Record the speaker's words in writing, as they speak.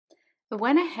I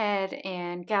went ahead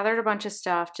and gathered a bunch of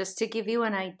stuff just to give you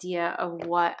an idea of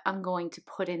what I'm going to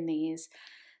put in these.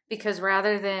 Because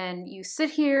rather than you sit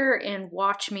here and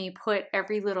watch me put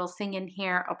every little thing in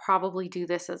here, I'll probably do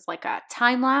this as like a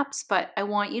time lapse, but I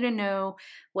want you to know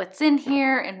what's in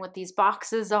here and what these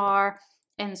boxes are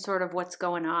and sort of what's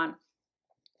going on.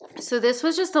 So this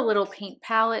was just a little paint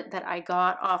palette that I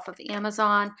got off of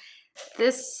Amazon.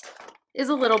 This is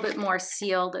a little bit more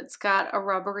sealed. It's got a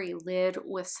rubbery lid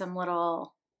with some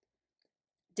little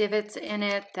divots in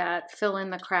it that fill in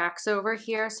the cracks over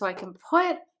here, so I can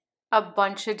put a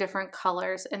bunch of different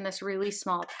colors in this really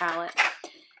small palette.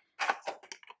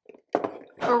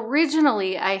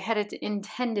 Originally, I had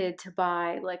intended to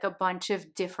buy like a bunch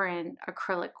of different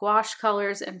acrylic wash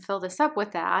colors and fill this up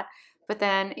with that, but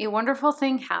then a wonderful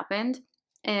thing happened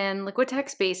and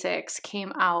Liquitex Basics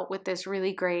came out with this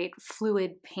really great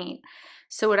fluid paint.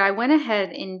 So what I went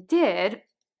ahead and did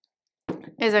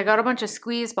is I got a bunch of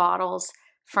squeeze bottles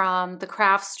from the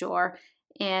craft store,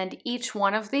 and each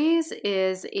one of these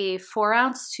is a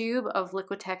 4-ounce tube of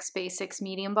Liquitex Basics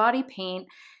medium body paint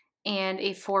and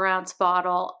a 4-ounce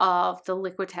bottle of the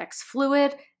Liquitex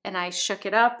Fluid, and I shook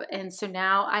it up, and so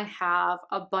now I have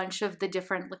a bunch of the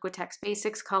different Liquitex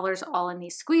Basics colors all in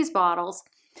these squeeze bottles.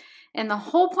 And the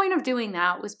whole point of doing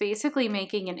that was basically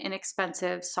making an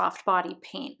inexpensive soft body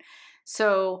paint.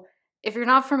 So if you're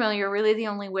not familiar, really the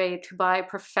only way to buy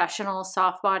professional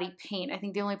soft body paint, I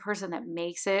think the only person that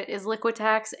makes it is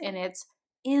Liquitex, and it's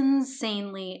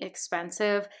insanely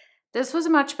expensive. This was a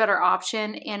much better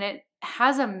option, and it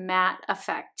has a matte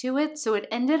effect to it, so it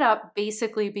ended up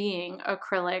basically being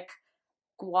acrylic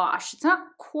wash. It's not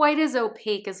quite as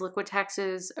opaque as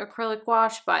Liquitex's acrylic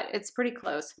wash, but it's pretty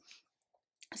close.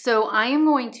 So I am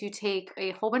going to take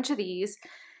a whole bunch of these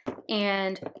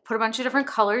and put a bunch of different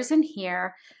colors in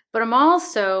here, but I'm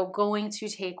also going to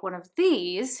take one of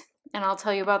these, and I'll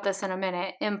tell you about this in a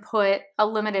minute, and put a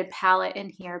limited palette in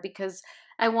here because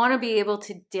I want to be able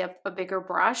to dip a bigger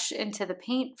brush into the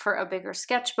paint for a bigger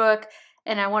sketchbook,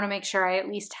 and I want to make sure I at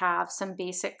least have some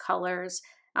basic colors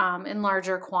in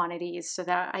larger quantities so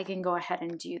that I can go ahead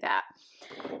and do that.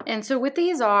 And so what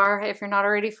these are, if you're not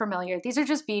already familiar, these are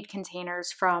just bead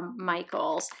containers from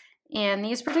Michaels. And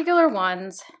these particular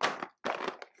ones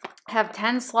have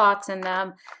 10 slots in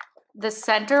them. The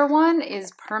center one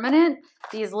is permanent.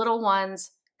 These little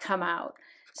ones come out.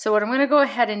 So what I'm going to go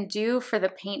ahead and do for the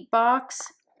paint box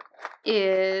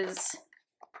is...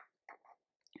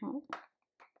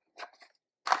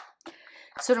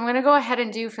 So what I'm going to go ahead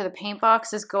and do for the paint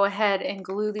box is go ahead and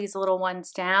glue these little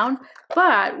ones down.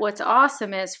 But what's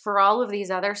awesome is for all of these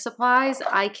other supplies,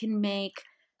 I can make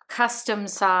custom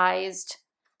sized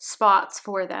spots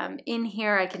for them. In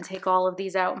here, I can take all of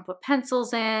these out and put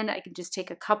pencils in. I can just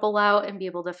take a couple out and be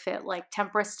able to fit like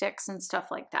tempera sticks and stuff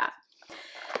like that.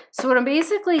 So what I'm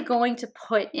basically going to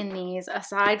put in these,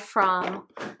 aside from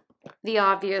the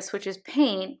obvious, which is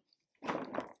paint,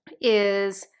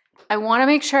 is I want to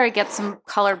make sure I get some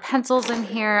colored pencils in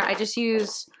here. I just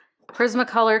use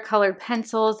Prismacolor colored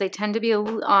pencils. They tend to be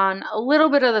on a little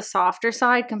bit of the softer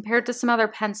side compared to some other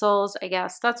pencils. I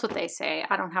guess that's what they say.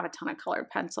 I don't have a ton of colored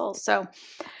pencils. So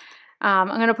I'm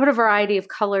going to put a variety of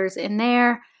colors in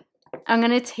there. I'm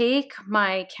going to take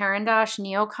my Caran d'Ache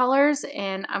Neo colors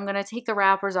and I'm going to take the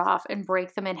wrappers off and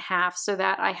break them in half so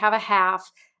that I have a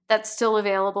half that's still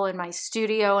available in my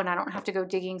studio and I don't have to go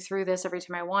digging through this every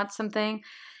time I want something.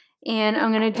 And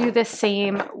I'm going to do the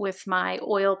same with my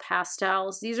oil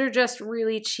pastels. These are just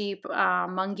really cheap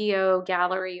Mungio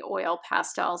Gallery oil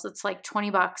pastels. It's like 20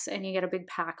 bucks and you get a big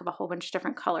pack of a whole bunch of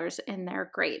different colors and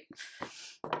they're great.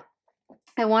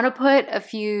 I want to put a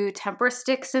few tempera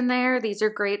sticks in there. These are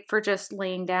great for just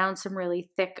laying down some really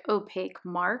thick opaque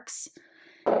marks.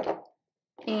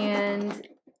 And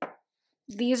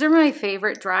these are my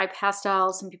favorite dry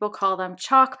pastels. Some people call them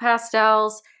chalk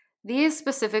pastels. These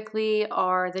specifically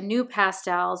are the new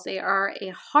pastels. They are a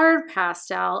hard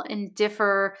pastel and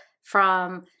differ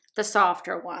from the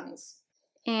softer ones.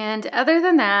 And other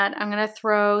than that, I'm going to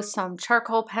throw some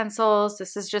charcoal pencils.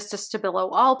 This is just a Stabilo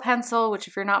All pencil, which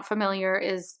if you're not familiar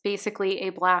is basically a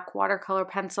black watercolor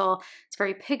pencil. It's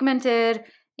very pigmented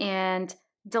and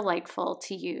delightful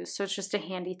to use. So it's just a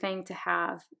handy thing to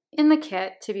have in the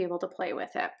kit to be able to play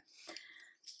with it.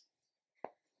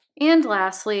 And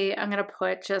lastly, I'm going to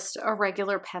put just a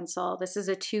regular pencil. This is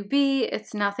a 2B.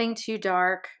 It's nothing too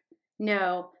dark.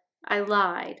 No, I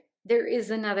lied. There is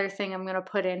another thing I'm going to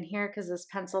put in here because this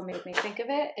pencil made me think of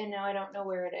it, and now I don't know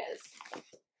where it is.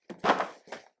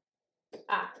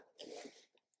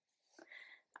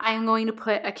 I'm going to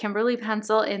put a Kimberly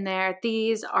pencil in there.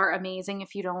 These are amazing.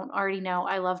 If you don't already know,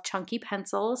 I love chunky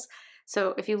pencils.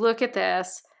 So if you look at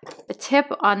this, the tip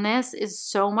on this is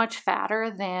so much fatter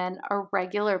than a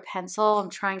regular pencil. I'm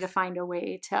trying to find a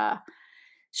way to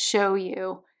show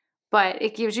you, but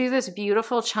it gives you this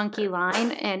beautiful chunky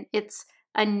line, and it's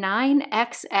a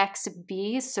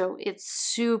 9XXB, so it's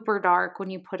super dark when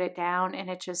you put it down, and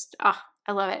it just, I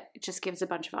love it. It just gives a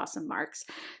bunch of awesome marks.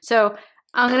 So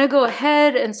I'm gonna go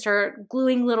ahead and start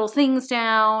gluing little things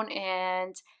down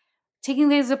and taking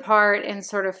things apart and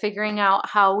sort of figuring out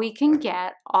how we can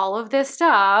get all of this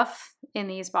stuff in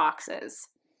these boxes.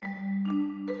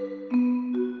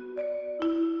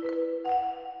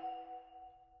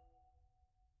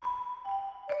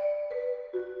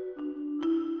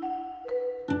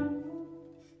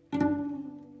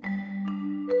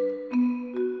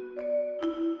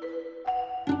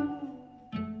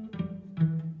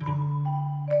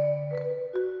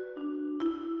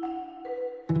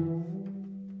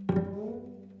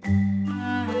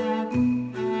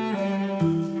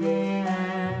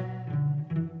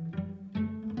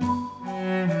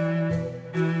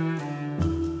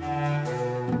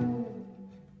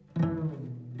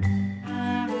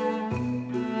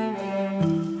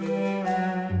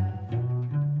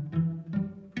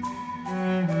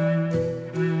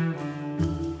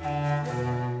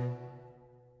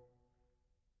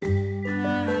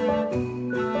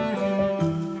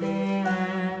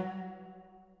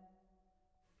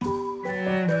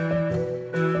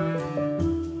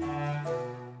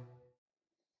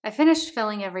 I finished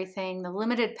filling everything. The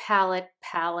limited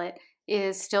palette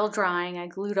is still drying. I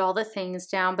glued all the things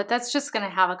down, but that's just going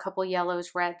to have a couple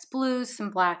yellows, reds, blues,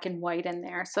 some black and white in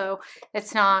there. So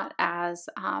it's not as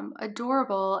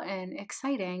adorable and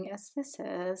exciting as this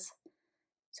is.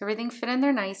 So everything fit in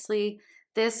there nicely.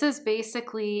 This is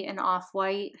basically an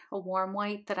off-white, a warm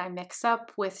white that I mix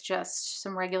up with just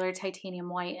some regular titanium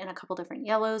white and a couple different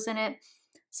yellows in it.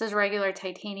 This is regular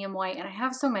titanium white, and I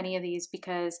have so many of these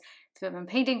because if you've been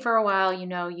painting for a while, you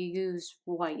know you use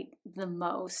white the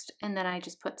most, and then I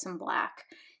just put some black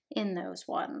in those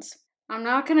ones. I'm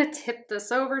not going to tip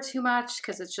this over too much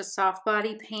because it's just soft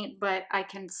body paint, but I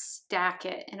can stack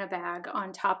it in a bag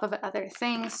on top of other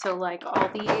things. So like all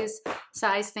these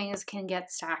size things can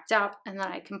get stacked up, and then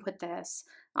I can put this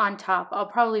on top. I'll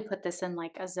probably put this in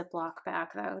like a Ziploc bag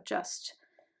though, just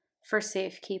for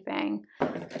safekeeping.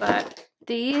 But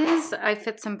these, I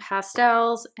fit some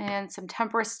pastels and some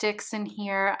tempera sticks in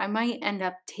here. I might end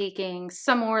up taking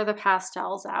some more of the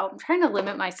pastels out. I'm trying to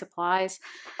limit my supplies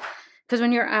because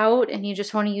when you're out and you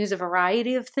just want to use a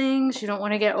variety of things, you don't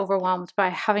want to get overwhelmed by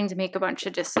having to make a bunch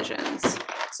of decisions.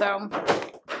 So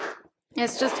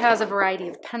it just has a variety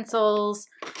of pencils,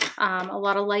 a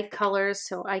lot of light colors,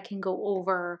 so I can go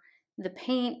over the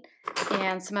paint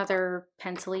and some other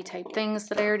pencil-y type things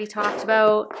that I already talked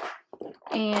about.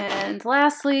 And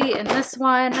lastly, in this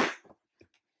one,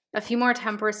 a few more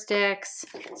tempera sticks,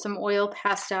 some oil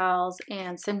pastels,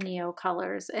 and some neo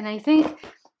colors. And I think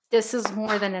this is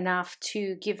more than enough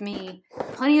to give me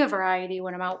plenty of variety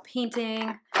when I'm out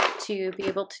painting, to be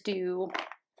able to do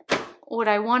what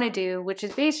I want to do, which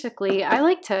is basically, I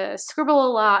like to scribble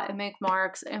a lot and make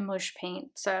marks and mush paint.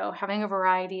 So having a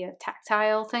variety of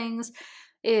tactile things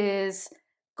is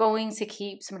going to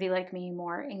keep somebody like me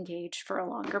more engaged for a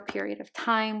longer period of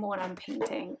time when I'm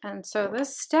painting. And so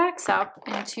this stacks up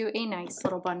into a nice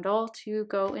little bundle to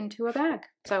go into a bag.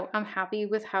 So I'm happy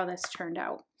with how this turned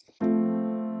out.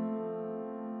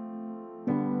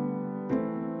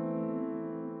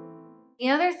 The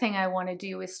other thing I want to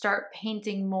do is start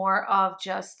painting more of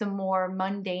just the more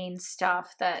mundane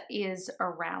stuff that is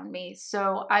around me.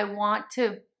 So I want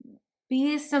to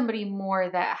be somebody more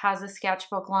that has a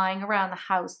sketchbook lying around the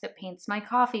house that paints my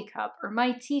coffee cup or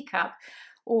my teacup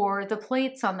or the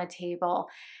plates on the table.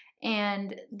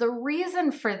 And the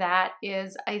reason for that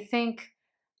is I think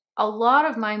a lot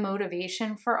of my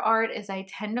motivation for art is I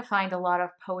tend to find a lot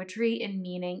of poetry and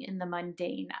meaning in the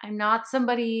mundane. I'm not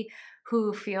somebody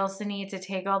who feels the need to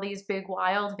take all these big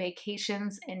wild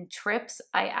vacations and trips.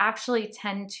 I actually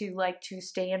tend to like to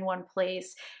stay in one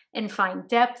place and find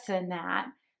depth in that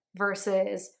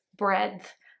versus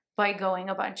breadth by going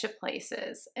a bunch of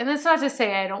places. And that's not to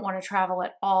say I don't want to travel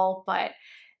at all, but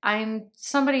I'm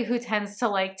somebody who tends to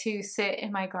like to sit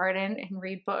in my garden and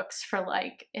read books for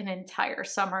like an entire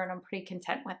summer, and I'm pretty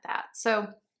content with that. So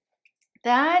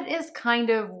that is kind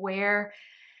of where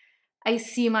I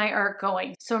see my art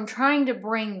going. So I'm trying to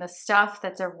bring the stuff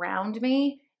that's around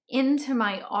me into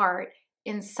my art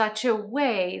in such a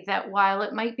way that while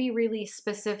it might be really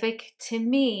specific to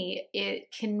me, it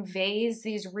conveys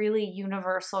these really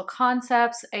universal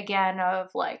concepts, again, of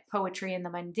like poetry in the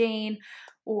mundane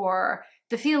or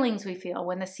the feelings we feel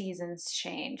when the seasons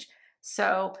change.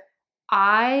 So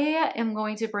I am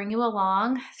going to bring you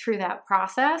along through that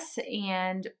process,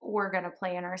 and we're going to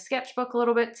play in our sketchbook a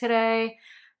little bit today.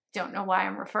 Don't know why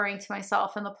I'm referring to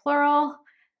myself in the plural,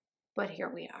 but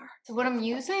here we are. So what I'm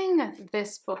using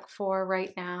this book for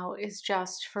right now is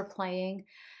just for playing.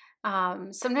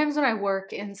 Sometimes when I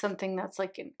work in something that's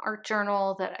like an art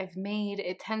journal that I've made,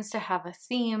 it tends to have a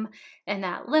theme, and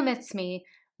that limits me,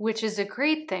 which is a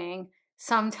great thing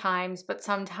sometimes, but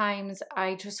sometimes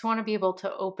I just want to be able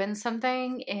to open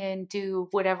something and do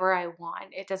whatever I want.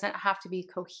 It doesn't have to be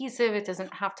cohesive. It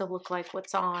doesn't have to look like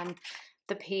what's on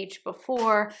the page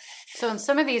before. So in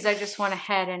some of these, I just went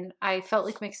ahead and I felt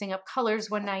like mixing up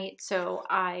colors one night, so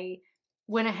I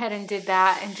went ahead and did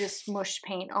that and just mushed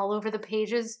paint all over the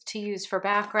pages to use for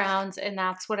backgrounds, and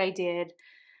that's what I did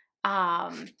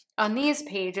on these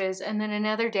pages. And then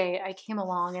another day I came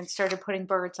along and started putting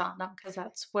birds on them because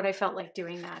that's what I felt like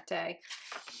doing that day.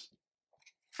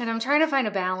 And I'm trying to find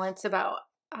a balance about,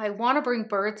 I want to bring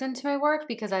birds into my work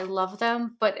because I love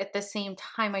them, but at the same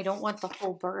time I don't want the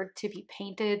whole bird to be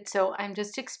painted, so I'm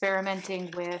just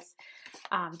experimenting with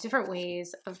different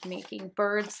ways of making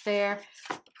birds there.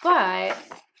 But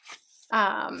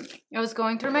I was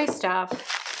going through my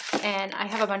stuff and I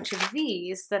have a bunch of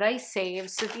these that I saved.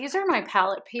 So these are my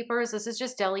palette papers. This is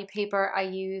just deli paper I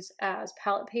use as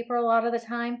palette paper a lot of the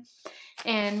time.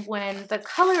 And when the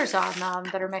colors on them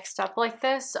that are mixed up like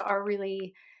this are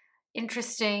really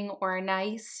interesting or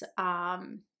nice,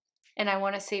 and I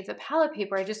want to save the palette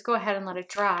paper, I just go ahead and let it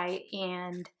dry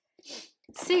and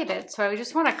save it. So I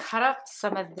just want to cut up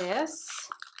some of this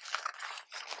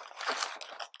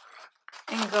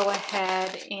and go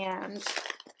ahead and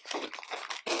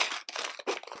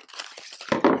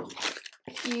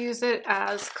use it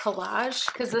as collage,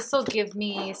 because this will give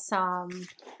me some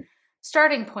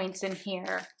starting points in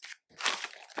here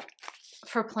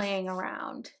for playing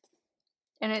around.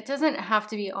 And it doesn't have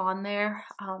to be on there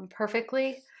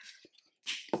perfectly.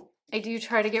 I do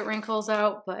try to get wrinkles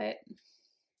out, but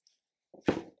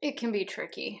it can be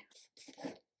tricky.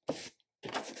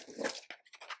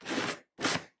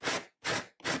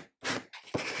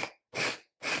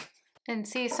 And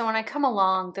see, so when I come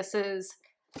along, this is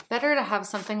better to have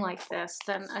something like this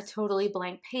than a totally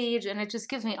blank page, and it just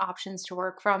gives me options to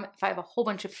work from if I have a whole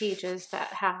bunch of pages that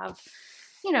have,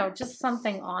 you know, just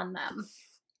something on them.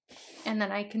 And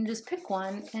then I can just pick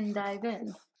one and dive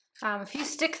in. If you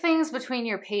stick things between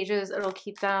your pages, it'll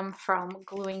keep them from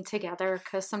gluing together,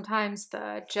 because sometimes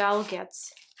the gel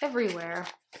gets everywhere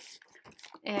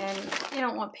and you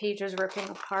don't want pages ripping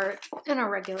apart in a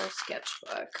regular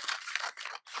sketchbook.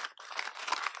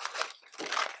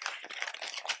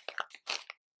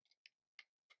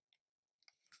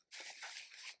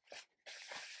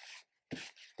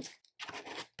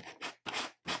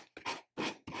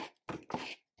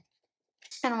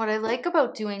 And what I like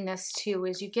about doing this too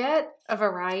is you get a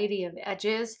variety of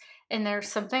edges, and there's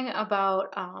something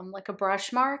about like a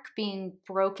brush mark being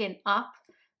broken up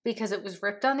because it was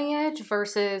ripped on the edge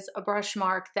versus a brush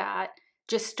mark that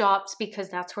just stops because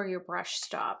that's where your brush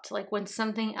stopped. Like when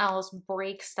something else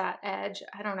breaks that edge,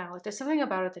 I don't know, there's something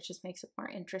about it that just makes it more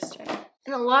interesting.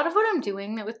 And a lot of what I'm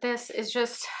doing with this is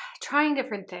just trying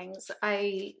different things.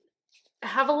 I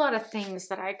have a lot of things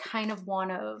that I kind of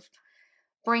want to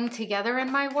bring together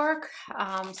in my work.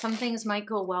 Some things might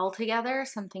go well together,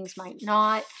 some things might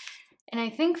not. And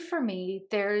I think for me,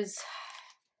 there's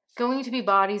going to be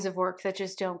bodies of work that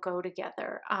just don't go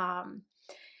together.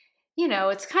 You know,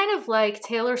 it's kind of like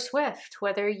Taylor Swift,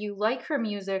 whether you like her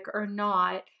music or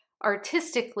not,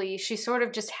 artistically, she sort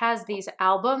of just has these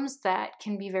albums that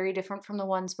can be very different from the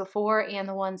ones before and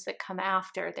the ones that come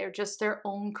after. They're just their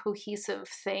own cohesive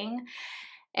thing.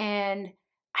 And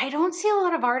I don't see a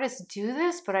lot of artists do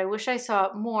this, but I wish I saw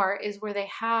it more, is where they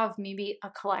have maybe a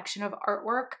collection of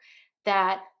artwork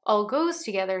that all goes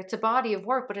together. It's a body of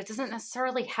work, but it doesn't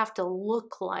necessarily have to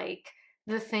look like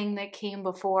the thing that came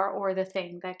before or the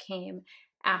thing that came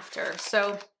after.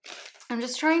 So I'm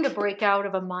just trying to break out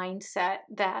of a mindset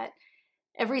that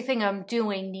everything I'm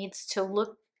doing needs to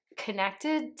look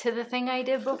connected to the thing I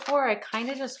did before. I kind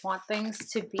of just want things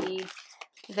to be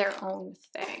their own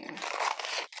thing.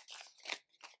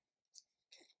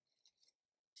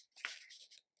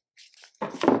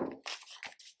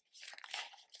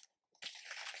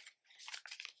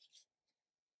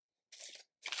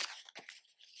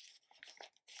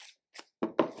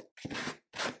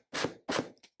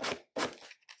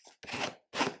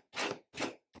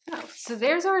 So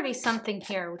there's already something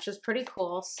here, which is pretty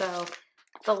cool. So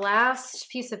the last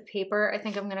piece of paper I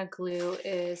think I'm going to glue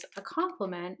is a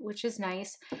compliment, which is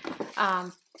nice.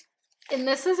 And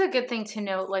this is a good thing to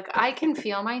note. Like, I can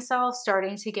feel myself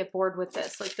starting to get bored with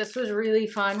this. Like, this was really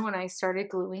fun when I started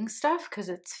gluing stuff because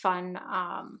it's fun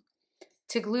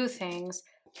to glue things,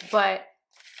 but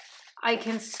I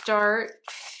can start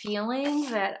feeling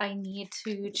that I need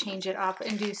to change it up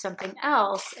and do something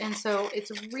else. And so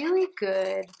it's really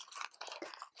good,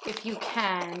 if you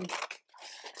can,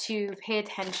 to pay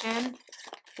attention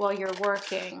while you're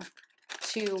working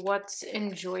to what's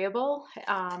enjoyable,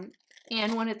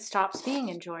 and when it stops being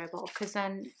enjoyable, because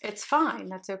then it's fine.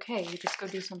 That's okay. You just go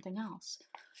do something else.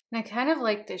 And I kind of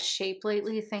like this shape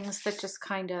lately, things that just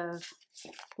kind of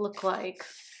look like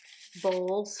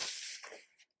bowls.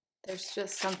 There's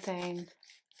just something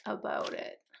about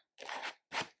it.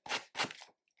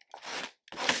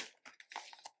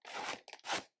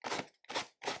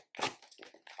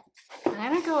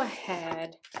 I'm gonna go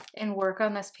ahead and work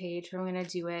on this page. I'm gonna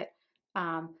do it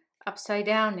upside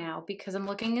down now because I'm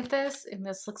looking at this and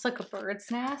this looks like a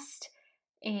bird's nest.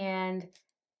 And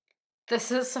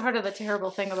this is sort of the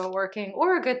terrible thing about working,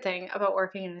 or a good thing about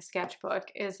working in a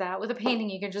sketchbook, is that with a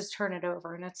painting you can just turn it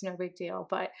over and it's no big deal.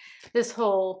 But this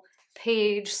whole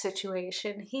page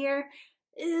situation here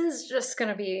is just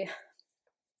gonna be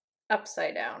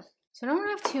upside down. So I don't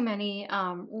have too many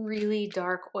really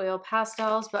dark oil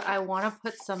pastels, but I want to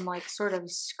put some like sort of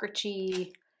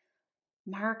scritchy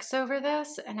marks over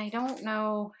this. And I don't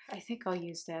know, I think I'll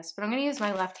use this, but I'm going to use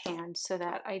my left hand so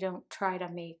that I don't try to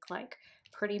make like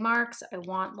pretty marks. I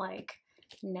want like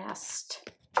nest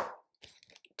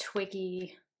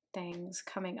twiggy things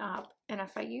coming up. And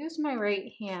if I use my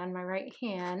right hand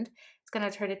is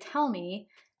going to try to tell me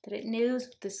that it knows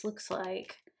what this looks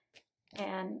like.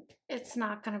 And it's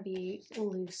not going to be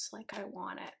loose like I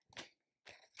want it.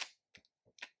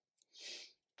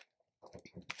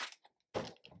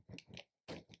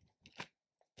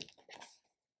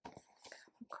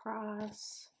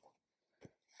 Across.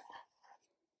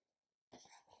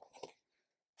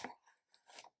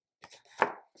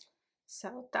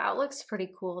 So that looks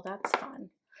pretty cool. That's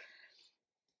fun.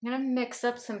 I'm going to mix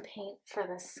up some paint for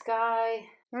the sky.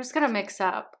 I'm just going to mix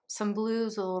up some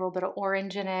blues with a little bit of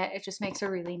orange in it. It just makes a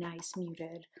really nice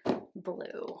muted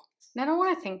blue. And I don't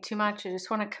want to think too much. I just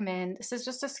want to come in. This is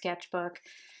just a sketchbook,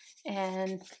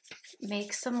 and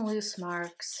make some loose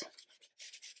marks.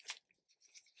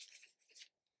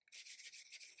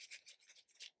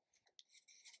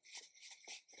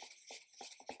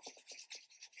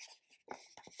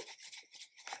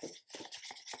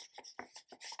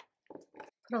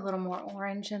 Put a little more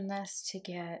orange in this to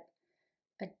get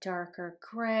a darker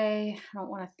gray. I don't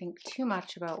want to think too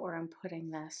much about where I'm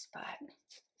putting this, but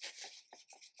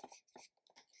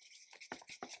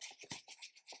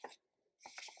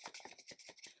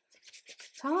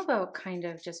it's all about kind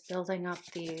of just building up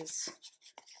these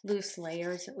loose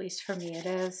layers, at least for me it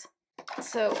is.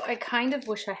 So I kind of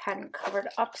wish I hadn't covered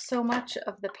up so much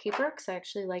of the paper because I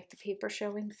actually like the paper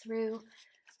showing through.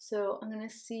 So I'm going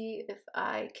to see if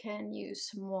I can use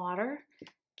some water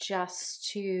just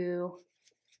to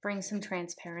bring some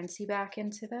transparency back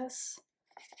into this.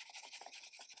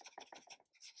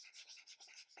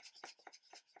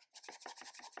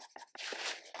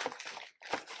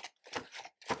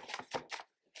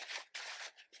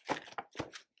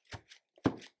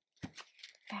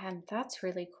 And that's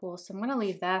really cool. So I'm going to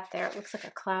leave that there. It looks like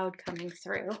a cloud coming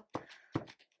through.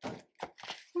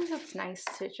 It's nice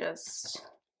to just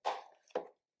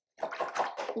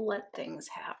let things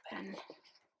happen.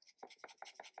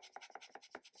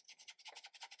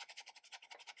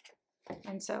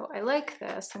 And so I like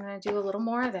this. I'm going to do a little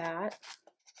more of that.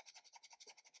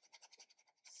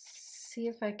 See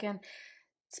if I can.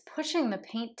 It's pushing the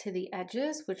paint to the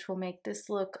edges, which will make this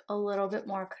look a little bit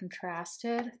more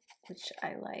contrasted, which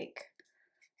I like.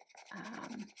 I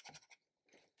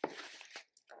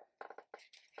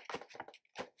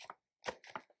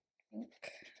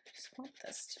just want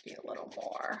this to be a little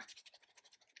more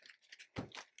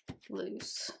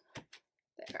loose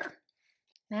there.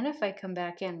 Then if I come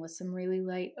back in with some really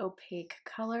light opaque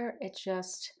color, it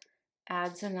just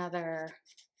adds another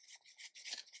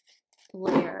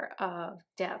layer of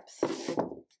depth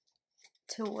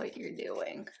to what you're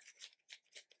doing.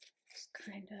 Just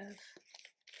kind of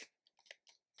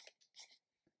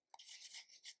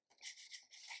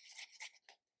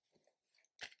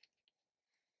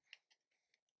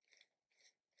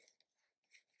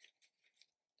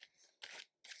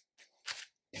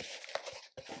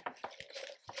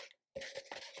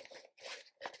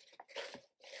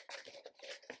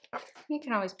you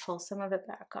can always pull some of it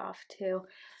back off too.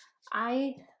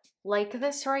 I like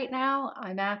this right now.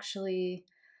 I'm actually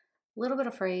a little bit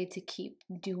afraid to keep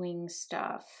doing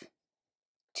stuff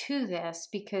to this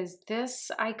because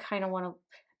this I kind of want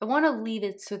to leave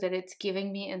it so that it's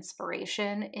giving me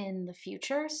inspiration in the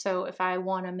future. So if I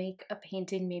want to make a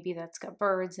painting maybe that's got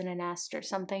birds and a nest or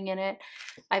something in it,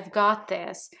 I've got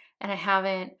this and I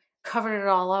haven't covered it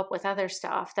all up with other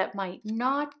stuff that might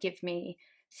not give me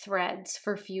threads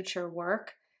for future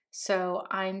work. So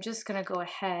I'm just going to go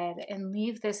ahead and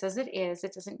leave this as it is.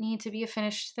 It doesn't need to be a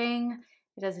finished thing.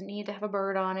 It doesn't need to have a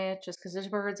bird on it just because there's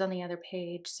birds on the other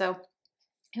page. So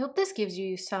I hope this gives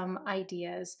you some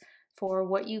ideas for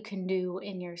what you can do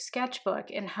in your sketchbook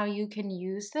and how you can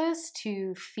use this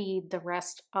to feed the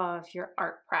rest of your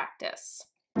art practice.